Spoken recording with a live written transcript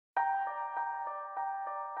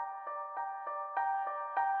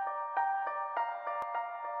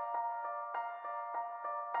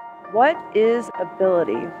What is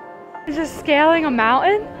ability? Just scaling a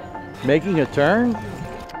mountain? Making a turn?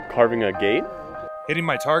 Carving a gate? Hitting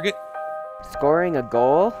my target? Scoring a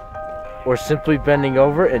goal? Or simply bending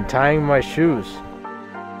over and tying my shoes?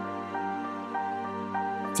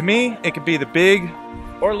 To me, it could be the big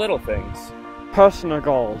Or little things. Personal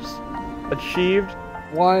goals. Achieved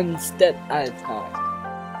one step at a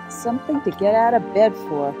time. Something to get out of bed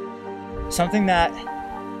for. Something that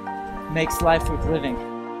makes life worth living.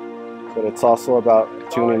 But it's also about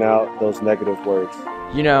tuning out those negative words.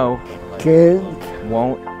 You know, Can't.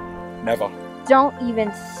 won't. never. Don't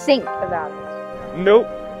even think about it. Nope.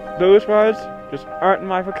 Those words just aren't in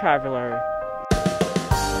my vocabulary.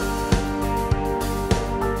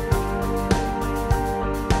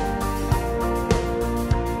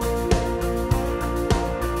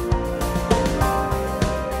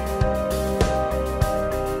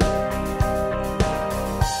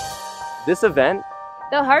 This event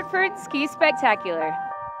The Hartford Ski Spectacular.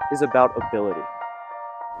 is about ability.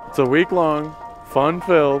 It's a week-long,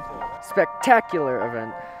 fun-filled, Spectacular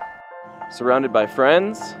event. Surrounded by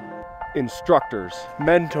friends, instructors,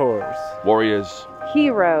 mentors, warriors,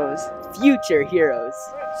 Heroes. Future heroes.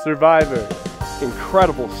 survivors,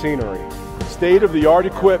 incredible scenery, state-of-the-art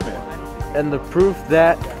equipment, and the proof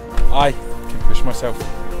that I can push myself.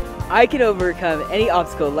 I can overcome any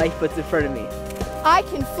obstacle life puts in front of me. I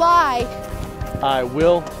can fly. I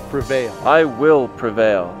will prevail. I will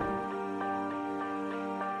prevail.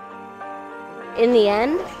 In the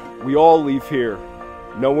end, We all leave here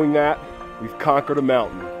knowing that we've conquered a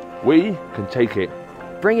mountain. We can take it.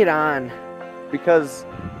 Bring it on. Because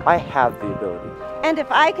I have the ability. And if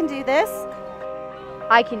I can do this,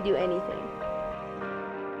 I can do anything.